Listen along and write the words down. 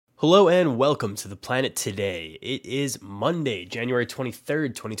Hello and welcome to the planet today. It is Monday, January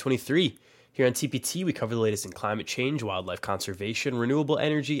 23rd, 2023. Here on TPT, we cover the latest in climate change, wildlife conservation, renewable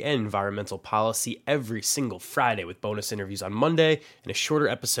energy, and environmental policy every single Friday with bonus interviews on Monday and a shorter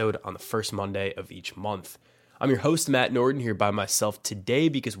episode on the first Monday of each month. I'm your host, Matt Norton, here by myself today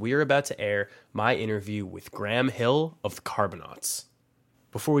because we are about to air my interview with Graham Hill of the Carbonauts.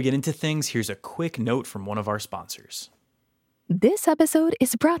 Before we get into things, here's a quick note from one of our sponsors. This episode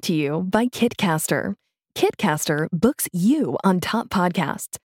is brought to you by KitCaster. KitCaster books you on top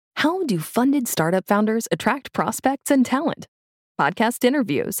podcasts. How do funded startup founders attract prospects and talent? Podcast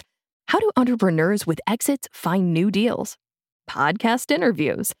interviews. How do entrepreneurs with exits find new deals? Podcast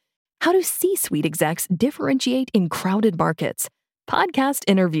interviews. How do C-suite execs differentiate in crowded markets? Podcast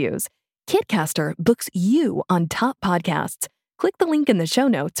interviews. KitCaster books you on top podcasts. Click the link in the show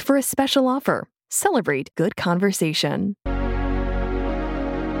notes for a special offer. Celebrate good conversation.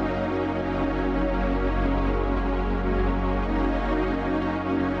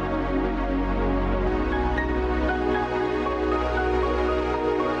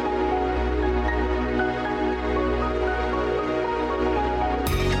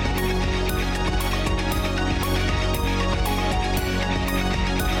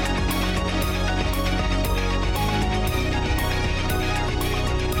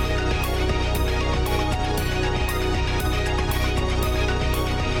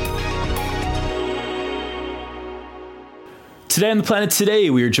 Today on the planet today,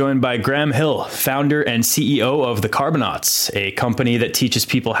 we are joined by Graham Hill, founder and CEO of the Carbonauts, a company that teaches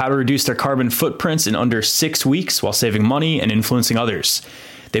people how to reduce their carbon footprints in under 6 weeks while saving money and influencing others.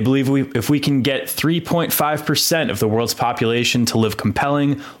 They believe if we can get 3.5% of the world's population to live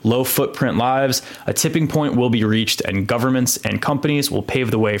compelling, low-footprint lives, a tipping point will be reached and governments and companies will pave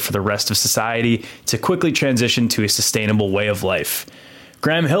the way for the rest of society to quickly transition to a sustainable way of life.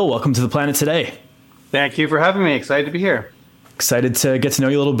 Graham Hill, welcome to the planet today. Thank you for having me. Excited to be here. Excited to get to know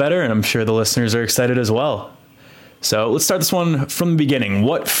you a little better, and I'm sure the listeners are excited as well. So let's start this one from the beginning.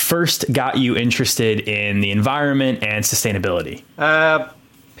 What first got you interested in the environment and sustainability?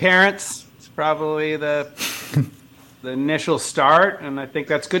 Parents is probably the initial start, and I think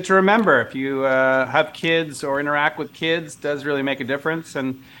that's good to remember. If you have kids or interact with kids, it does really make a difference.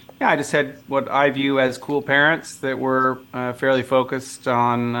 And yeah, I just had what I view as cool parents that were fairly focused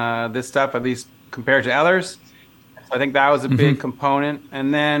on this stuff, at least compared to others. I think that was a big component.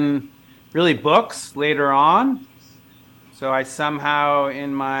 And then really books later on. So I somehow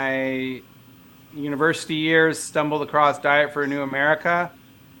in my university years stumbled across Diet for a New America,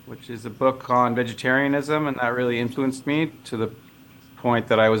 which is a book on vegetarianism. And that really influenced me to the point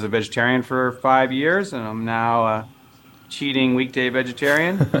that I was a vegetarian for 5 years. And I'm now a cheating weekday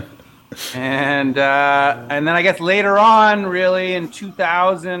vegetarian. And then I guess later on, really in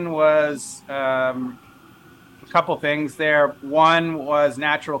 2000 was... couple things there. One was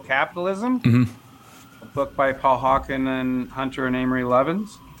Natural Capitalism, a book by Paul Hawken and Hunter and Amory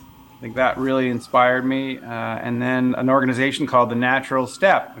Lovins. I think that really inspired me. And then an organization called The Natural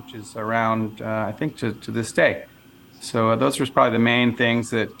Step, which is around, I think, to this day. So those were probably the main things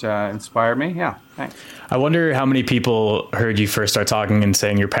that inspired me. Yeah, thanks. I wonder how many people heard you first start talking and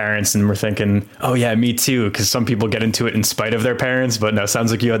saying your parents and were thinking, oh yeah, me too, because some people get into it in spite of their parents, but no,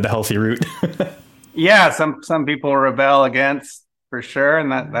 sounds like you had the healthy route. Yeah, some people rebel against, for sure,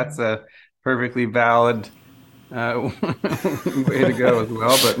 and that's a perfectly valid way to go as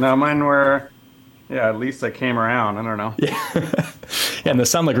well. But no, mine were, yeah, at least I came around. I don't know. Yeah, and they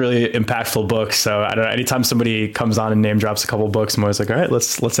sound like really impactful books. So I don't know. Anytime somebody comes on and name drops a couple books, I'm always like, all right,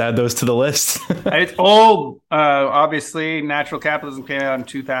 let's add those to the list. It's old. Obviously, Natural Capitalism came out in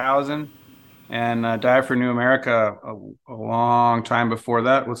 2000. And Diet for New America, a long time before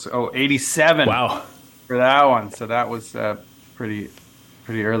that, was 87. Wow, for that one. So that was pretty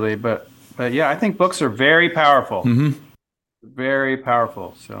early. But yeah, I think books are very powerful. Very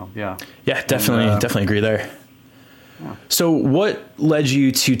powerful. So yeah. Yeah, definitely agree there. Yeah. So what led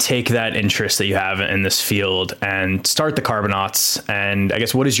you to take that interest that you have in this field and start the Carbonauts? And I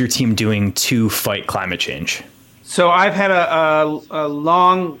guess what is your team doing to fight climate change? So I've had a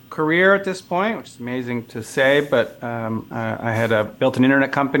long career at this point, which is amazing to say, but I had built an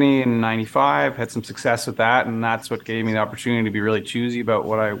internet company in '95, had some success with that, and that's what gave me the opportunity to be really choosy about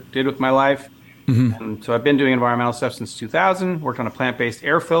what I did with my life. And so I've been doing environmental stuff since 2000, worked on a plant-based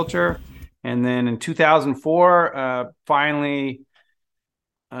air filter, and then in 2004, finally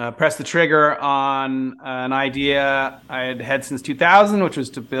pressed the trigger on an idea I had had since 2000, which was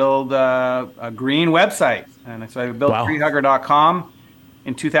to build a green website. And so I built treehugger.com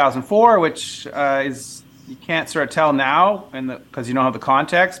in 2004, which is you can't sort of tell now, and because you don't have the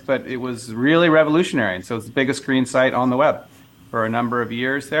context, but it was really revolutionary. And so it's the biggest green site on the web for a number of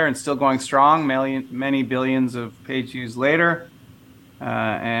years there, and still going strong. Many billions of page views later,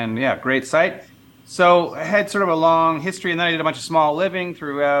 and yeah, great site. So I had sort of a long history, and then I did a bunch of small living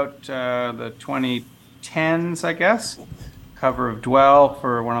throughout the 2010s, I guess. Cover of Dwell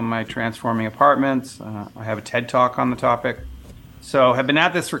for one of my transforming apartments. I have a TED Talk on the topic. So have been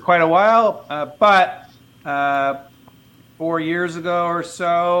at this for quite a while, but 4 years ago or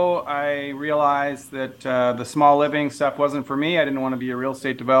so, I realized that the small living stuff wasn't for me. I didn't want to be a real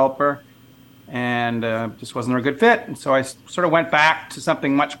estate developer, and just wasn't a good fit. And so I sort of went back to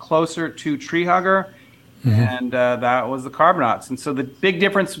something much closer to Tree Hugger, and that was the Carbonauts. And so the big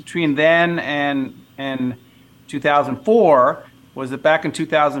difference between then and 2004 was that back in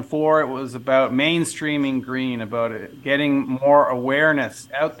 2004, it was about mainstreaming green, about it, getting more awareness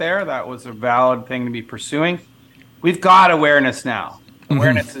out there. That was a valid thing to be pursuing. We've got awareness now.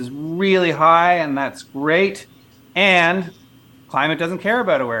 Awareness is really high, and that's great. And climate doesn't care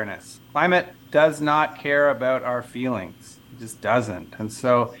about awareness. Climate does not care about our feelings. It just doesn't. And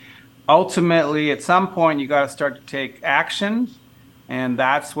so ultimately, at some point, you got to start to take action. And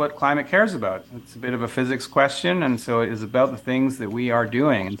that's what climate cares about. It's a bit of a physics question. And so it is about the things that we are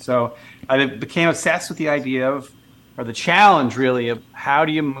doing. And so I became obsessed with the idea of, or the challenge really, of how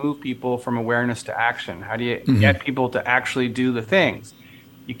do you move people from awareness to action? How do you get people to actually do the things?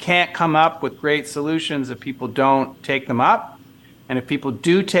 You can't come up with great solutions if people don't take them up. And if people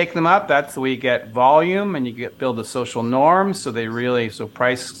do take them up, that's the way you get volume, and you build the social norms. So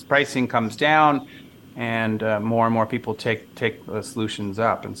pricing comes down, and more people take the solutions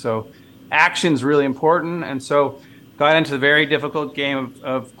up. And so action's really important. And so got into the very difficult game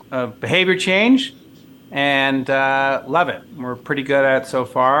of behavior change, and love it. We're pretty good at it so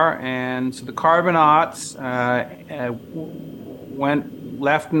far. And so the Carbonauts went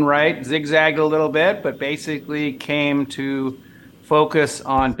left and right, zigzagged a little bit, but basically came to focus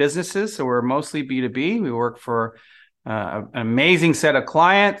on businesses. So we're mostly B2B. We work for an amazing set of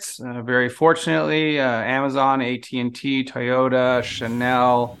clients. Very fortunately, Amazon, AT&T, Toyota,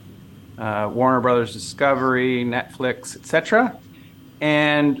 Chanel, Warner Brothers Discovery, Netflix, etc.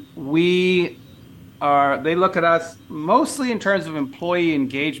 And they look at us mostly in terms of employee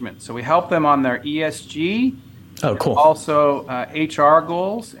engagement. So we help them on their ESG. Oh, cool. Also HR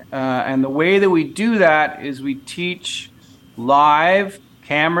goals. And the way that we do that is we teach live,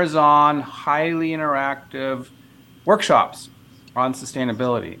 cameras on, highly interactive workshops on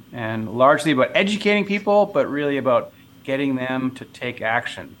sustainability, and largely about educating people, but really about getting them to take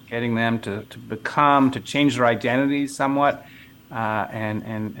action, getting them to change their identities somewhat,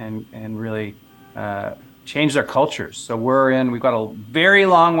 and really change their cultures. So we've got a very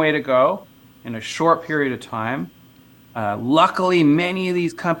long way to go in a short period of time. Luckily, many of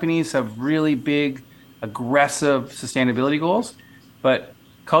these companies have really big, aggressive sustainability goals, but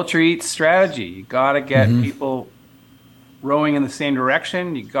culture eats strategy. You got to get people rowing in the same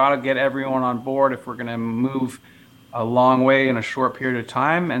direction. You got to get everyone on board if we're going to move a long way in a short period of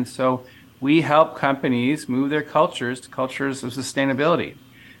time. And so we help companies move their cultures to cultures of sustainability.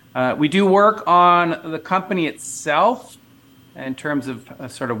 We do work on the company itself in terms of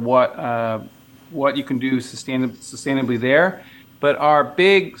sort of what you can do sustainably there. But our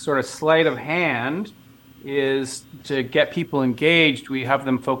big sort of sleight of hand is to get people engaged. We have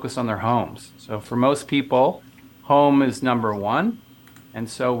them focus on their homes. So for most people, home is number one. And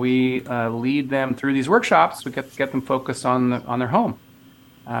so we lead them through these workshops. We get them focused on their home.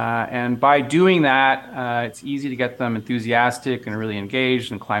 And by doing that, it's easy to get them enthusiastic and really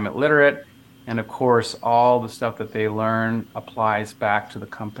engaged and climate literate. And of course, all the stuff that they learn applies back to the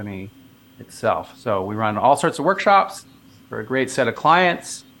company itself. So we run all sorts of workshops for a great set of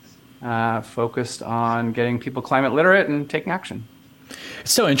clients, focused on getting people climate literate and taking action.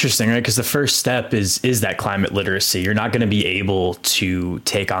 It's so interesting, right? Because the first step is that climate literacy. You're not going to be able to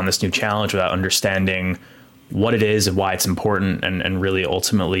take on this new challenge without understanding what it is and why it's important, and really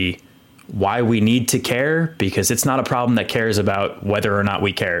ultimately why we need to care, because it's not a problem that cares about whether or not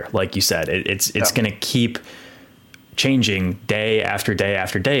we care. Like you said, it's going to keep changing day after day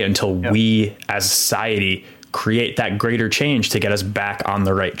after day until we as a society create that greater change to get us back on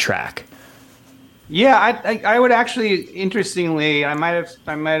the right track. Yeah, I would actually, interestingly,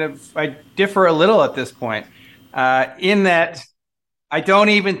 I differ a little at this point, in that I don't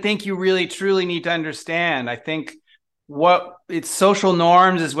even think you really truly need to understand. I think it's social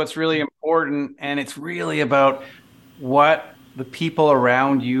norms is what's really important, and it's really about what the people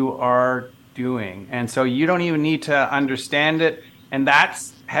around you are doing. And so you don't even need to understand it. And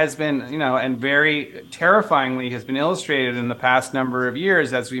that's has been, and very terrifyingly has been illustrated in the past number of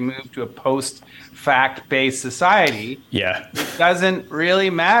years as we move to a post-fact-based society. Yeah. It doesn't really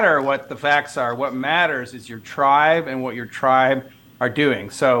matter what the facts are. What matters is your tribe and what your tribe are doing.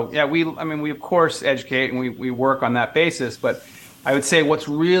 So yeah, we of course educate and we work on that basis, but I would say what's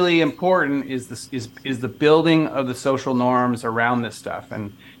really important is the building of the social norms around this stuff.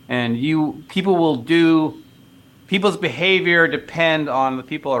 People's behavior depend on the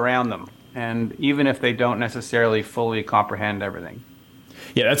people around them, and even if they don't necessarily fully comprehend everything.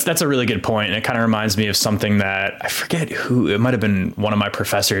 Yeah, that's a really good point. And it kind of reminds me of something that I forget who, it might have been one of my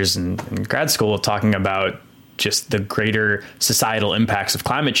professors in grad school talking about just the greater societal impacts of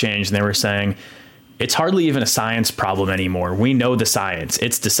climate change. And they were saying, it's hardly even a science problem anymore. We know the science.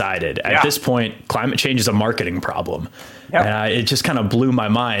 It's decided. At this point, climate change is a marketing problem. Yep. And it just kind of blew my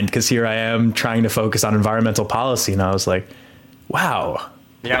mind because here I am trying to focus on environmental policy. And I was like, wow,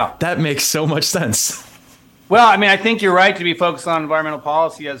 that makes so much sense. Well, I think you're right to be focused on environmental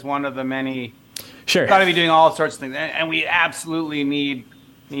policy as one of the many. Sure. Got to be doing all sorts of things. And we absolutely need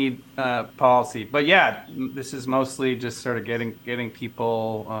policy. But yeah, this is mostly just sort of getting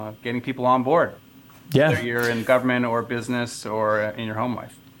people on board. Yeah. Whether you're in government or business or in your home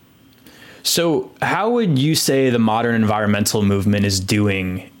life. So how would you say the modern environmental movement is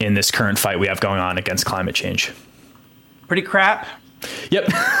doing in this current fight we have going on against climate change? Pretty crap. Yep.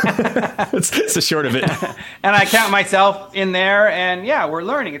 It's the short of it. And I count myself in there, and yeah, we're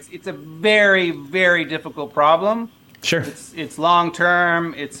learning. It's a very, very difficult problem. Sure. It's long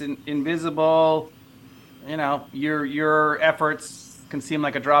term, it's invisible. Your efforts can seem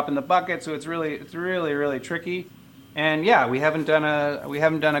like a drop in the bucket, so it's really, really tricky. And yeah, we haven't done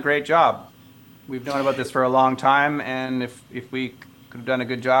a great job. We've known about this for a long time, and if we could have done a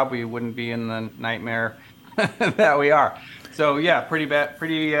good job, we wouldn't be in the nightmare that we are. So yeah, pretty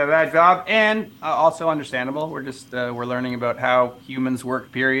bad job, and also understandable. We're learning about how humans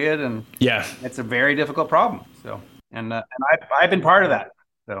work. Period, and yeah, it's a very difficult problem. So, and I've been part of that.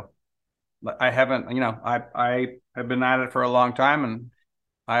 So, I haven't, I have been at it for a long time, and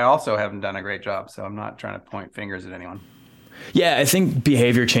I also haven't done a great job. So I'm not trying to point fingers at anyone. Yeah, I think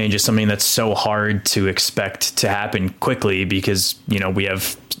behavior change is something that's so hard to expect to happen quickly because, we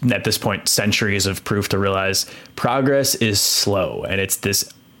have at this point centuries of proof to realize progress is slow. And it's this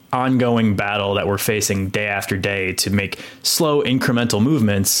ongoing battle that we're facing day after day to make slow incremental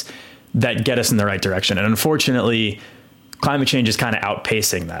movements that get us in the right direction. And unfortunately, climate change is kind of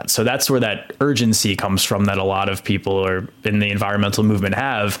outpacing that. So that's where that urgency comes from that a lot of people are in the environmental movement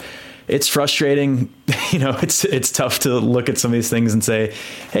have. It's frustrating. It's tough to look at some of these things and say,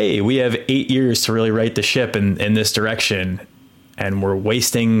 hey, we have 8 years to really right the ship in this direction. And we're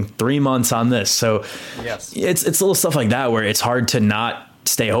wasting 3 months on this. So yes, it's little stuff like that where it's hard to not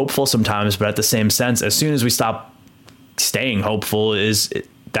stay hopeful sometimes. But at the same sense, as soon as we stop staying hopeful,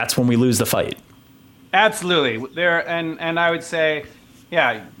 that's when we lose the fight. Absolutely. And I would say,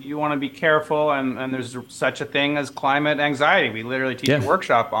 yeah, you want to be careful, and there's such a thing as climate anxiety. We literally teach a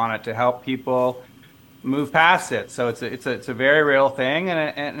workshop on it to help people move past it. So it's a very real thing,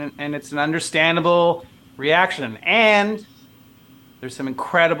 and it's an understandable reaction. And there's some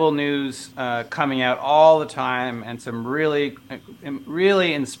incredible news coming out all the time, and some really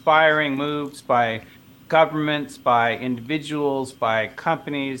inspiring moves by governments, by individuals, by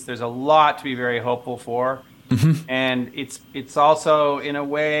companies. There's a lot to be very hopeful for. Mm-hmm. And it's also, in a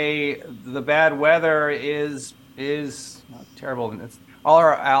way, the bad weather is terrible. It's, all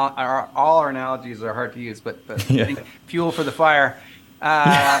our analogies are hard to use, but I think fuel for the fire.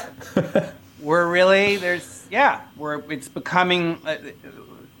 It's becoming.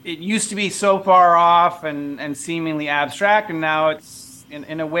 It used to be so far off and seemingly abstract, and now it's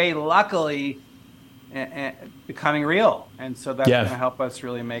in a way, luckily, becoming real. And so that's going to help us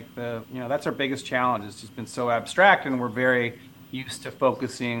really make that's our biggest challenge. It's just been so abstract, and we're very used to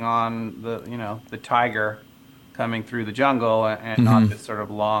focusing on the tiger coming through the jungle and not this sort of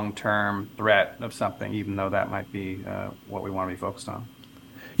long-term threat of something, even though that might be what we want to be focused on.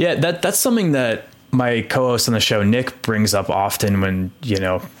 Yeah, that's something that my co-host on the show, Nick, brings up often when,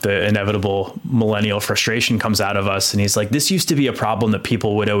 the inevitable millennial frustration comes out of us. And he's like, this used to be a problem that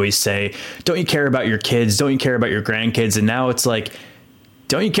people would always say, don't you care about your kids? Don't you care about your grandkids? And now it's like,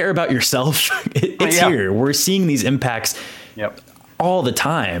 don't you care about yourself? It's here. We're seeing these impacts all the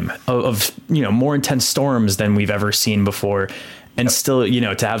time of more intense storms than we've ever seen before. And still,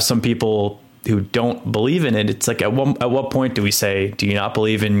 to have some people who don't believe in it, it's like at what point do we say, do you not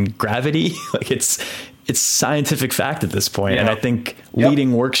believe in gravity? Like it's scientific fact at this point. And I think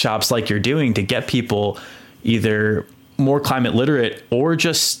leading workshops like you're doing to get people either more climate literate or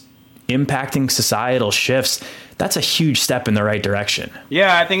just impacting societal shifts, that's a huge step in the right direction.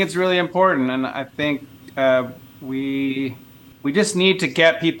 Yeah, I think it's really important, and I think we we just need to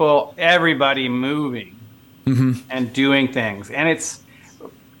get everybody moving and doing things. And it's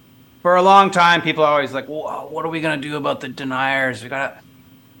for a long time, people are always like, "Well, what are we going to do about the deniers? We got to."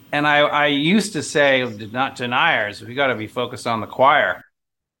 And I used to say, not deniers. We got to be focused on the choir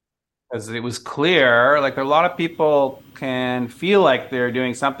because it was clear. Like a lot of people can feel like they're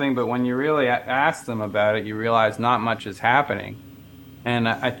doing something, but when you really ask them about it, you realize not much is happening. And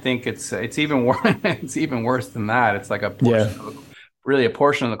I think it's even worse. It's even worse than that. It's like a portion really a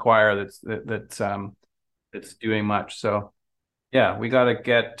portion of the choir that's doing much. So yeah, we got to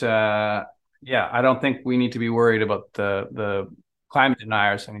get. I don't think we need to be worried about the climate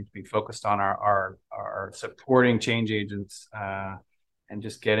deniers. I need to be focused on our supporting change agents and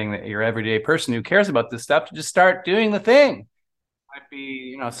just getting your everyday person who cares about this stuff to just start doing the thing. Might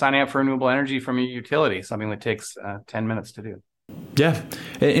be signing up for renewable energy from your utility, something that takes 10 minutes to do. Yeah,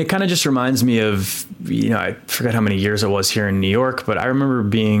 it kind of just reminds me of, I forget how many years it was here in New York, but I remember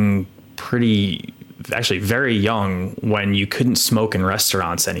being actually very young when you couldn't smoke in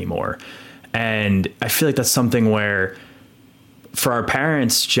restaurants anymore. And I feel like that's something where for our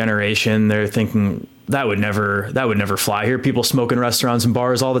parents' generation, they're thinking that would never fly here. People smoke in restaurants and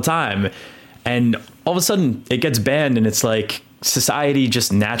bars all the time. And all of a sudden it gets banned and it's like society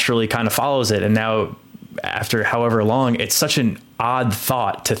just naturally kind of follows it. And now after however long, it's such an odd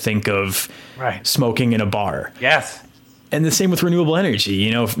thought to think of smoking in a bar. Yes. And the same with renewable energy.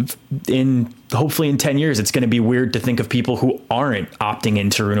 Hopefully in 10 years, it's going to be weird to think of people who aren't opting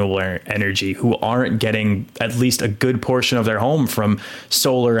into renewable energy, who aren't getting at least a good portion of their home from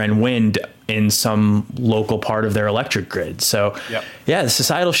solar and wind in some local part of their electric grid. So the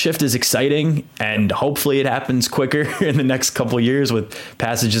societal shift is exciting, and hopefully it happens quicker in the next couple of years with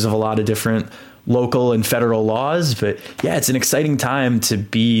passages of a lot of different local and federal laws. But yeah, it's an exciting time to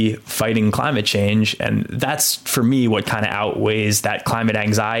be fighting climate change. And that's, for me, what kind of outweighs that climate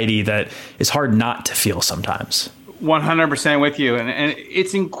anxiety that is hard not to feel sometimes. 100% with you. And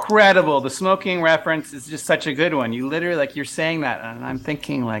it's incredible. The smoking reference is just such a good one. You literally, like, you're saying that, and I'm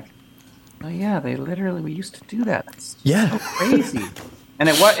thinking like, oh yeah, we used to do that. That's so crazy. And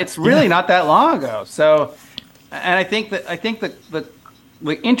it's really not that long ago. So, and I think the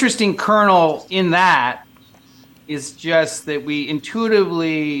interesting kernel in that is just that we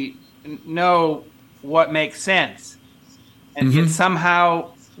intuitively know what makes sense. And yet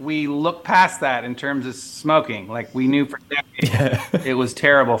somehow we look past that in terms of smoking. Like we knew for decades it was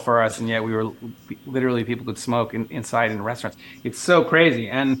terrible for us, and yet people could smoke inside in restaurants. It's so crazy.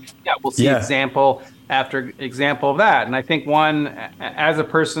 And we'll see example after example of that. And I think as a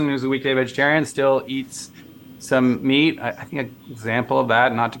person who's a weekday vegetarian, still eats some meat. I think an example of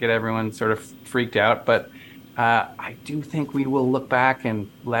that, not to get everyone sort of freaked out, but I do think we will look back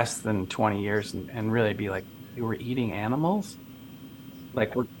in less than 20 years and really be like, we were eating animals?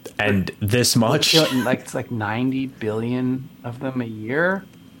 Like this much? It's like 90 billion of them a year,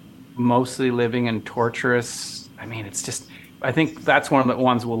 mostly living in torturous. I mean, it's just, I think that's one of the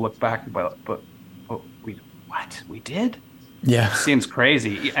ones we'll look back about, but we did? Yeah. Seems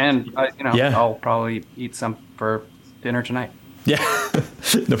crazy. And, I'll probably eat some for dinner tonight. Yeah.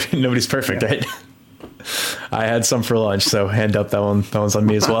 Nobody's perfect, right? I had some for lunch, so hand up that one. That one's on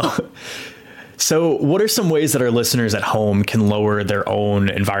me as well. So what are some ways that our listeners at home can lower their own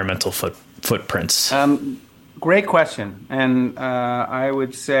environmental footprints? Great question. And I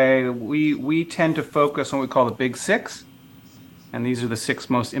would say we tend to focus on what we call the big six. And these are the 6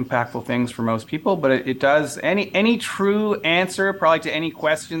 most impactful things for most people. But it does, any true answer probably to any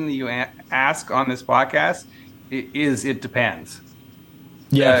question that you ask on this podcast it depends.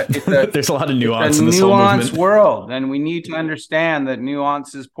 Yeah, there's a lot of nuance in this whole movement. It's a nuanced world, and we need to understand that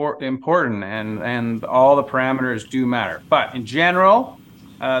nuance is important, and all the parameters do matter. But in general,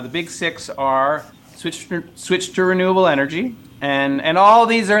 the big 6 are switch to renewable energy. And all of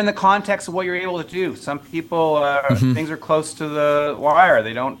these are in the context of what you're able to do. Some people, things are close to the wire.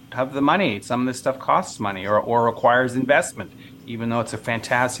 They don't have the money. Some of this stuff costs money or requires investment, even though it's a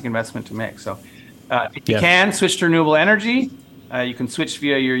fantastic investment to make. So if you can, switch to renewable energy. You can switch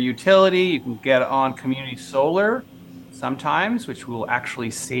via your utility. You can get on community solar sometimes, which will actually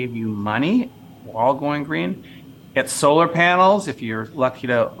save you money while going green. Get solar panels if you're lucky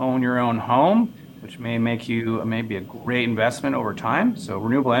to own your own home, which may make you maybe a great investment over time. So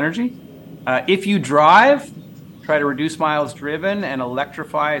renewable energy. If you drive, try to reduce miles driven and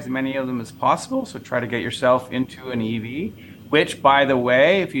electrify as many of them as possible. So try to get yourself into an EV, which, by the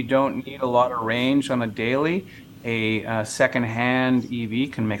way, if you don't need a lot of range on a daily, a secondhand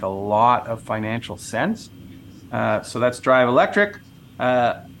EV can make a lot of financial sense. So that's drive electric.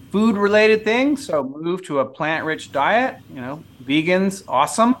 Food related things. So move to a plant-rich diet. Vegans,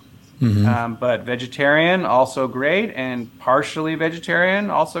 awesome. But vegetarian, also great. And partially vegetarian,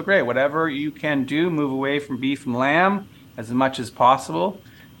 also great. Whatever you can do, move away from beef and lamb as much as possible,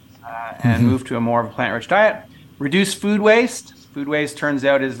 and move to a more of a plant-rich diet. Reduce food waste. Food waste turns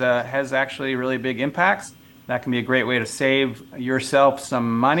out has actually really big impacts. That can be a great way to save yourself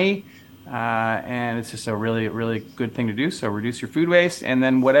some money. And it's just a really, really good thing to do. So reduce your food waste, and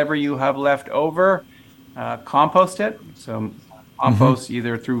then whatever you have left over, compost it. So compost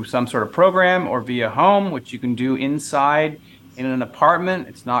either through some sort of program or via home, which you can do inside in an apartment.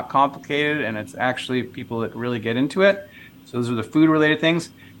 It's not complicated, and it's actually people that really get into it. So those are the food related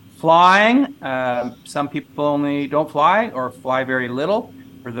things. Flying. Some people only don't fly or fly very little.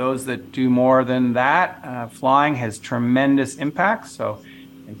 For those that do more than that, flying has tremendous impact. So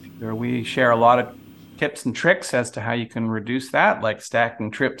we share a lot of tips and tricks as to how you can reduce that, like stacking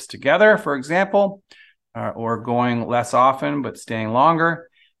trips together, for example, or going less often but staying longer.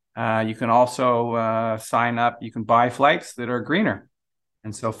 You can also sign up. You can buy flights that are greener.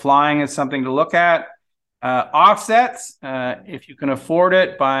 And so flying is something to look at. Offsets, if you can afford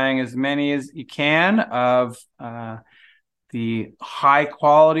it, buying as many as you can of the high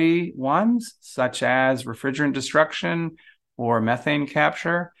quality ones, such as refrigerant destruction or methane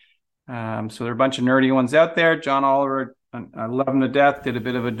capture. So there are a bunch of nerdy ones out there. John Oliver, I love him to death, did a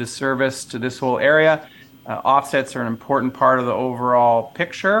bit of a disservice to this whole area. Offsets are an important part of the overall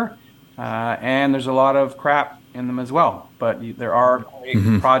picture, and there's a lot of crap in them as well. But there are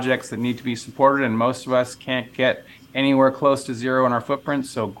great projects that need to be supported, and most of us can't get anywhere close to zero in our footprint.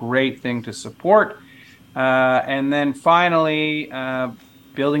 So great thing to support. And then finally,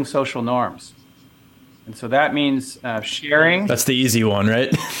 building social norms. And so that means sharing. That's the easy one,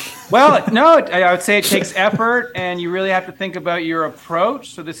 right? Well, no, I would say it takes effort, and you really have to think about your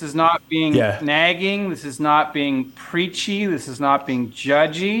approach. So this is not being nagging. This is not being preachy. This is not being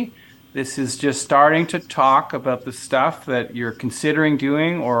judgy. This is just starting to talk about the stuff that you're considering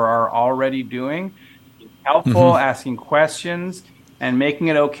doing or are already doing. Helpful, asking questions, and making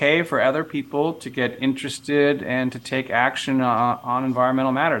it okay for other people to get interested and to take action on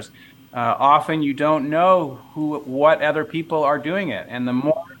environmental matters. Often you don't know what other people are doing it, and the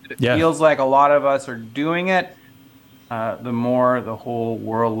more it feels like a lot of us are doing it, the more the whole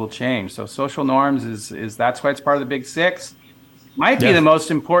world will change. So social norms is that's why it's part of the Big Six. Might be the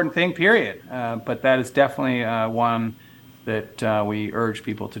most important thing, period. But that is definitely one that we urge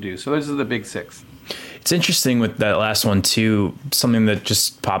people to do. So those are the Big Six. It's interesting with that last one too. Something that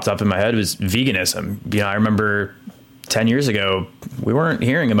just popped up in my head was veganism. I remember 10 years ago, we weren't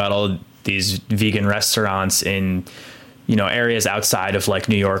hearing about all these vegan restaurants in, areas outside of like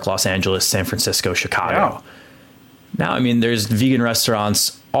New York, Los Angeles, San Francisco, Chicago. Now, there's vegan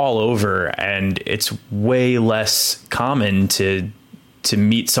restaurants all over, and it's way less common to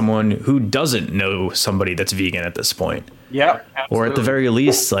meet someone who doesn't know somebody that's vegan at this point. Yeah, or at the very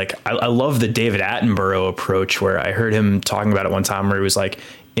least, like I love the David Attenborough approach, where I heard him talking about it one time, where he was like,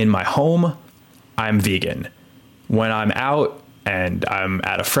 in my home, I'm vegan. When I'm out and I'm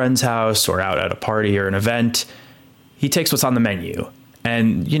at a friend's house or out at a party or an event, he takes what's on the menu.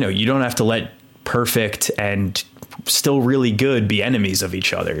 And, you don't have to let perfect and still really good be enemies of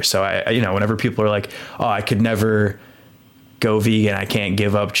each other. So whenever people are like, oh, I could never go vegan, I can't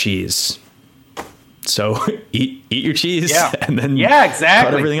give up cheese. So eat your cheese, and then exactly.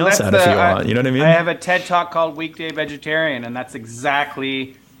 cut everything else out if you want. You know what I mean? I have a TED Talk called Weekday Vegetarian, and that's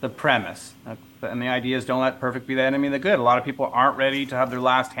exactly the premise. And the idea is don't let perfect be the enemy of the good. A lot of people aren't ready to have their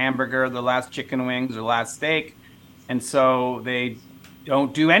last hamburger, their last chicken wings, their last steak, and so they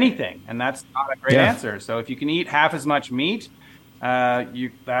don't do anything, and that's not a great answer. So if you can eat half as much meat,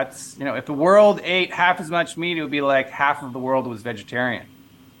 if the world ate half as much meat, it would be like half of the world was vegetarian.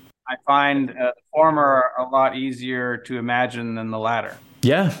 I find the former a lot easier to imagine than the latter.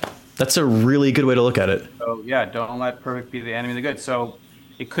 Yeah, that's a really good way to look at it. So don't let perfect be the enemy of the good. So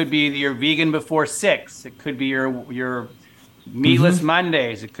it could be you're vegan before 6. It could be your meatless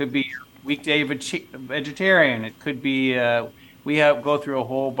Mondays. It could be your weekday vegetarian. It could be we go through a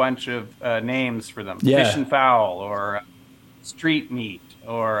whole bunch of names for them. Fish and fowl, or street meat,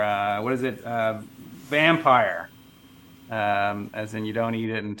 or vampire. As in you don't eat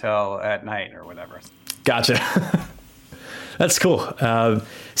it until at night or whatever. Gotcha. That's cool.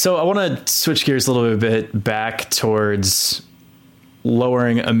 So I want to switch gears a little bit back towards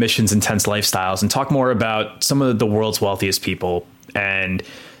lowering emissions intense lifestyles and talk more about some of the world's wealthiest people and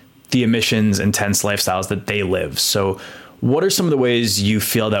the emissions intense lifestyles that they live. So what are some of the ways you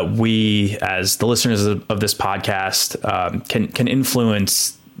feel that we, as the listeners of this podcast, can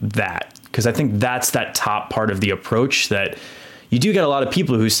influence that? Because I think that's that top part of the approach, that you do get a lot of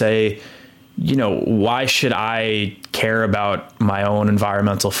people who say, why should I care about my own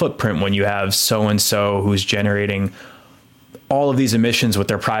environmental footprint when you have so-and-so who's generating all of these emissions with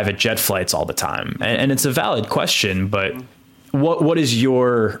their private jet flights all the time? And it's a valid question, but what is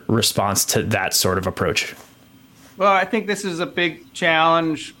your response to that sort of approach? Well, I think this is a big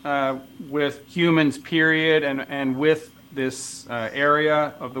challenge with humans, period, and with this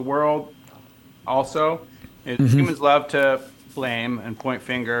area of the world also. Humans love to blame and point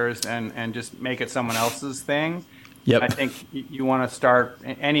fingers and just make it someone else's thing. Yep. I think you want to start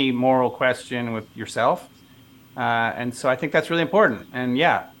any moral question with yourself. And so I think that's really important. And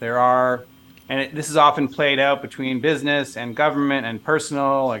yeah, this is often played out between business and government and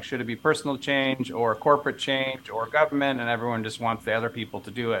personal, like should it be personal change or corporate change or government, and everyone just wants the other people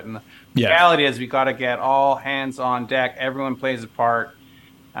to do it. And the reality is we got to get all hands on deck. Everyone plays a part.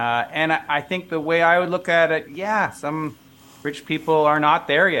 And I think the way I would look at it, some rich people are not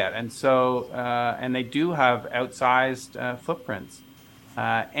there yet. And so, and they do have outsized footprints.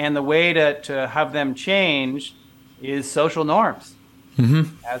 And the way to have them change is social norms.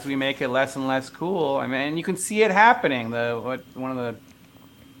 As we make it less and less cool. I mean, you can see it happening. One of the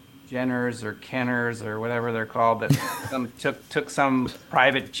Jenners or Kenners or whatever they're called that took some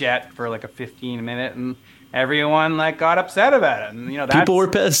private jet for like a 15-minute, and everyone got upset about it. And people were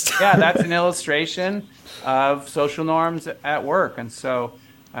pissed. Yeah, that's an illustration of social norms at work. And so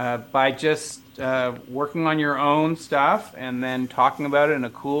by just working on your own stuff and then talking about it in a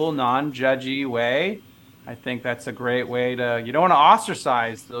cool, non-judgy way, I think that's a great way to. You don't want to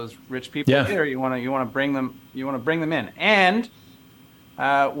ostracize those rich people either. You want to bring them. You want to bring them in, and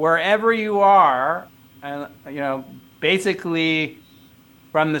wherever you are, and basically,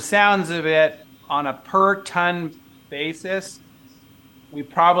 from the sounds of it, on a per ton basis, we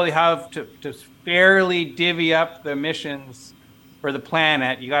probably have to fairly divvy up the emissions for the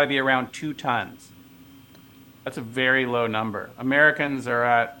planet. You got to be around 2 tons. That's a very low number. Americans are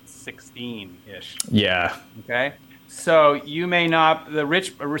at 16-ish. Yeah. Okay. So you may not,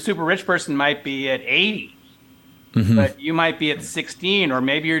 a super rich person might be at 80, but you might be at 16, or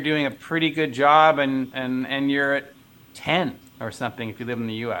maybe you're doing a pretty good job and you're at 10 or something if you live in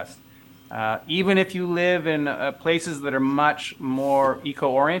the U.S. Even if you live in places that are much more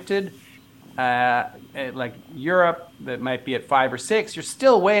eco-oriented, like Europe, that might be at 5 or 6, you're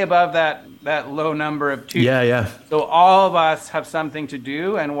still way above that low number of 2. Yeah. So all of us have something to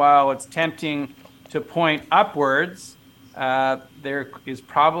do, and while it's tempting to point upwards, there is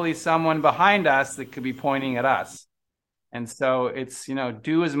probably someone behind us that could be pointing at us. And so it's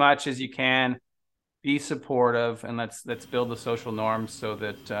do as much as you can, be supportive, and let's build the social norms so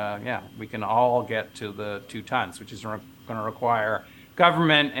that we can all get to the 2 tons, which is going to require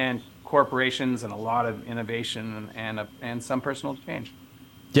government and corporations and a lot of innovation and some personal change.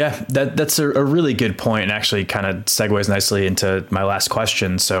 Yeah, that's a really good point, and actually kind of segues nicely into my last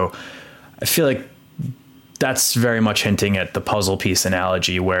question. So I feel like that's very much hinting at the puzzle piece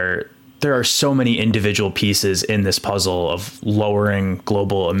analogy, where there are so many individual pieces in this puzzle of lowering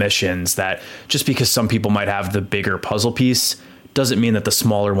global emissions that just because some people might have the bigger puzzle piece doesn't mean that the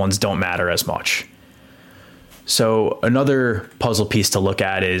smaller ones don't matter as much. So another puzzle piece to look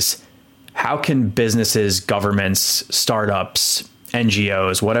at is, how can businesses, governments, startups,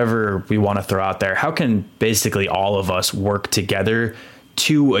 NGOs, whatever we want to throw out there, how can basically all of us work together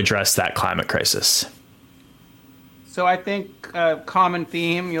to address that climate crisis? So I think a common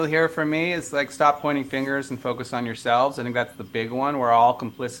theme you'll hear from me is stop pointing fingers and focus on yourselves. I think that's the big one. We're all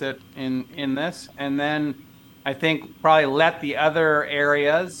complicit in this. And then I think probably let the other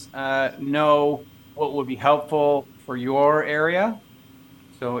areas know what would be helpful for your area.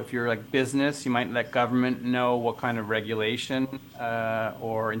 So if you're business, you might let government know what kind of regulation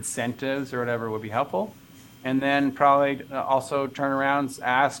or incentives or whatever would be helpful. And then probably also turn around,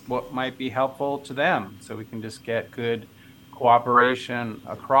 ask what might be helpful to them, so we can just get good cooperation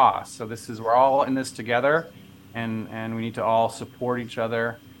across. So we're all in this together, and we need to all support each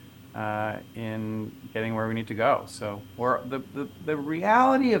other in getting where we need to go. So the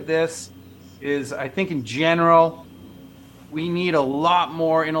reality of this is, I think in general, we need a lot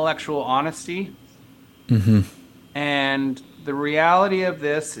more intellectual honesty. And the reality of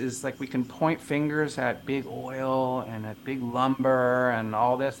this is we can point fingers at big oil and at big lumber and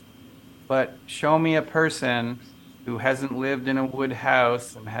all this, but show me a person who hasn't lived in a wood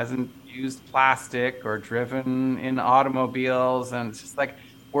house and hasn't used plastic or driven in automobiles, and it's just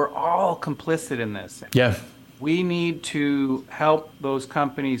we're all complicit in this. Yeah. We need to help those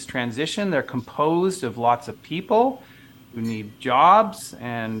companies transition. They're composed of lots of people who need jobs,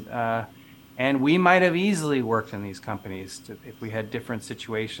 and we might have easily worked in these companies if we had different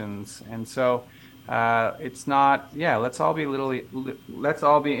situations. And so it's not, yeah. Let's all be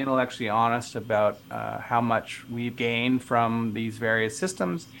intellectually honest about how much we've gained from these various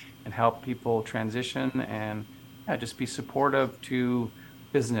systems, and help people transition, and yeah, just be supportive to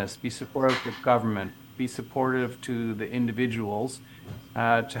business, be supportive to government, be supportive to the individuals,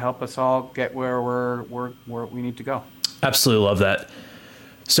 to help us all get where we need to go. Absolutely love that.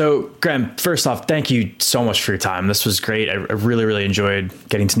 So, Graham, first off, thank you so much for your time. This was great. I really, really enjoyed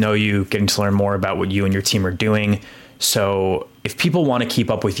getting to know you, getting to learn more about what you and your team are doing. So, if people want to keep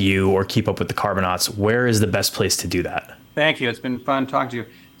up with you or keep up with the Carbonauts, where is the best place to do that? Thank you. It's been fun talking to you.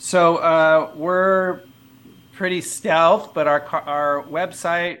 So we're pretty stealth, but our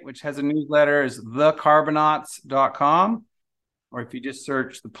website, which has a newsletter, is thecarbonauts.com. Or if you just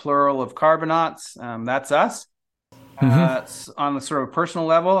search the plural of Carbonauts, that's us. On the sort of personal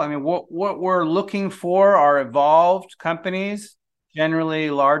level, I mean, what we're looking for are evolved companies, generally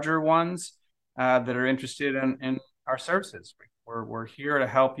larger ones, that are interested in our services. We're here to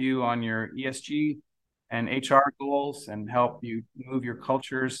help you on your ESG and HR goals, and help you move your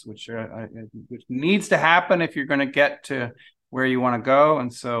cultures, which needs to happen if you're going to get to where you want to go.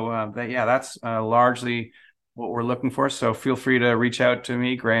 And so, that's largely what we're looking for. So feel free to reach out to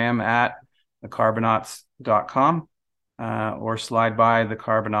me, Graham, at thecarbonauts.com, or slide by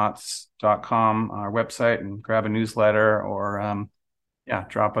thecarbonauts.com, our website, and grab a newsletter, or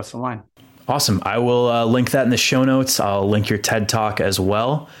drop us a line. Awesome. I will link that in the show notes. I'll link your TED Talk as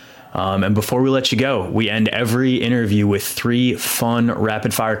well. And before we let you go, we end every interview with 3 fun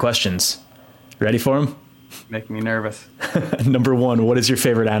rapid fire questions. Ready for them? Making me nervous. Number 1, what is your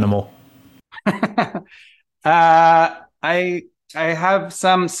favorite animal? I have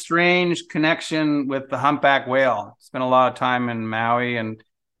some strange connection with the humpback whale. Spent a lot of time in Maui and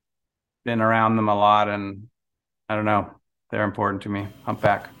been around them a lot, and I don't know, they're important to me.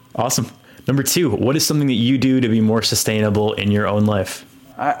 Humpback. Awesome. Number 2, what is something that you do to be more sustainable in your own life?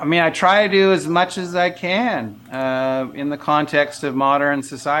 I mean, I try to do as much as I can in the context of modern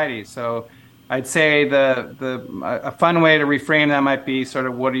society. So I'd say a fun way to reframe that might be sort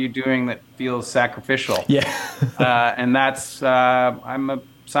of, what are you doing that feels sacrificial? Yeah. And that's, I'm a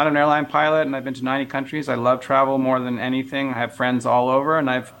son of an airline pilot, and I've been to 90 countries. I love travel more than anything. I have friends all over, and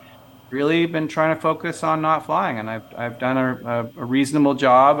I've really been trying to focus on not flying. And I've done a reasonable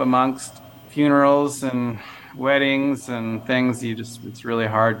job amongst funerals and weddings and things. It's really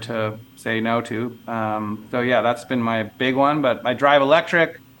hard to say no to. So yeah, that's been my big one. But I drive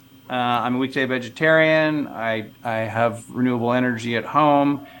electric. I'm a weekday vegetarian. I have renewable energy at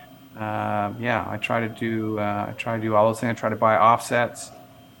home. I try to do all those things. I try to buy offsets.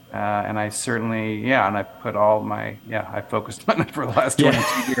 And I certainly, and I put I focused on it for the last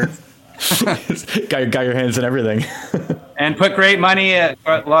 22 years. got your hands in everything. And put great money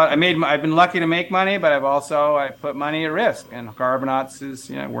I've been lucky to make money, but I put money at risk. And Carbonauts is,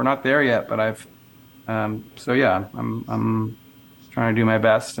 we're not there yet, but I'm trying to do my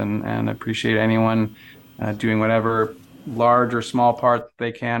best, and appreciate anyone doing whatever large or small part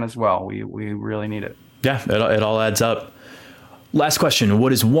they can as well. We really need it. Yeah, it all adds up. Last question.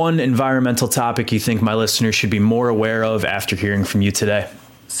 What is one environmental topic you think my listeners should be more aware of after hearing from you today?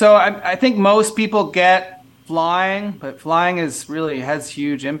 So I think most people get flying, but flying has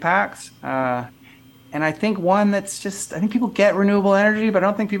huge impacts. And I think I think people get renewable energy, but I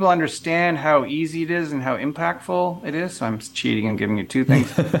don't think people understand how easy it is and how impactful it is. So I'm cheating and giving you 2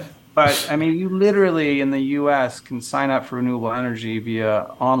 things. But I mean, you literally in the US can sign up for renewable energy via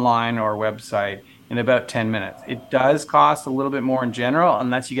online or website in about 10 minutes. It does cost a little bit more in general,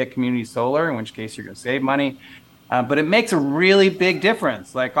 unless you get community solar, in which case you're going to save money. But it makes a really big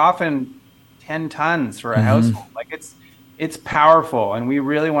difference, like often 10 tons for a household. Like it's powerful. And we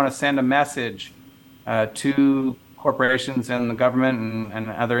really want to send a message to corporations and the government and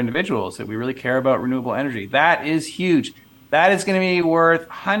other individuals that we really care about renewable energy. That is huge. That is going to be worth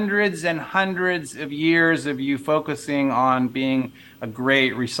hundreds and hundreds of years of you focusing on being a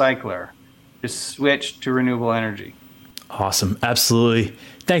great recycler. Just switch to renewable energy. Awesome. Absolutely.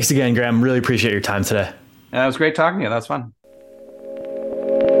 Thanks again, Graham. Really appreciate your time today. It was great talking to you. That was fun.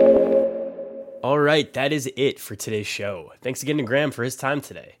 All right. That is it for today's show. Thanks again to Graham for his time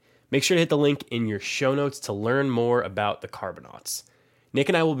today. Make sure to hit the link in your show notes to learn more about the Carbonauts. Nick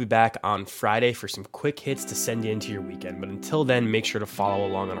and I will be back on Friday for some quick hits to send you into your weekend. But until then, make sure to follow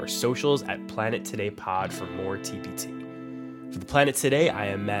along on our socials at Planet Today Pod for more TPT. For the Planet Today, I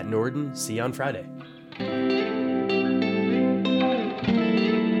am Matt Norden. See you on Friday.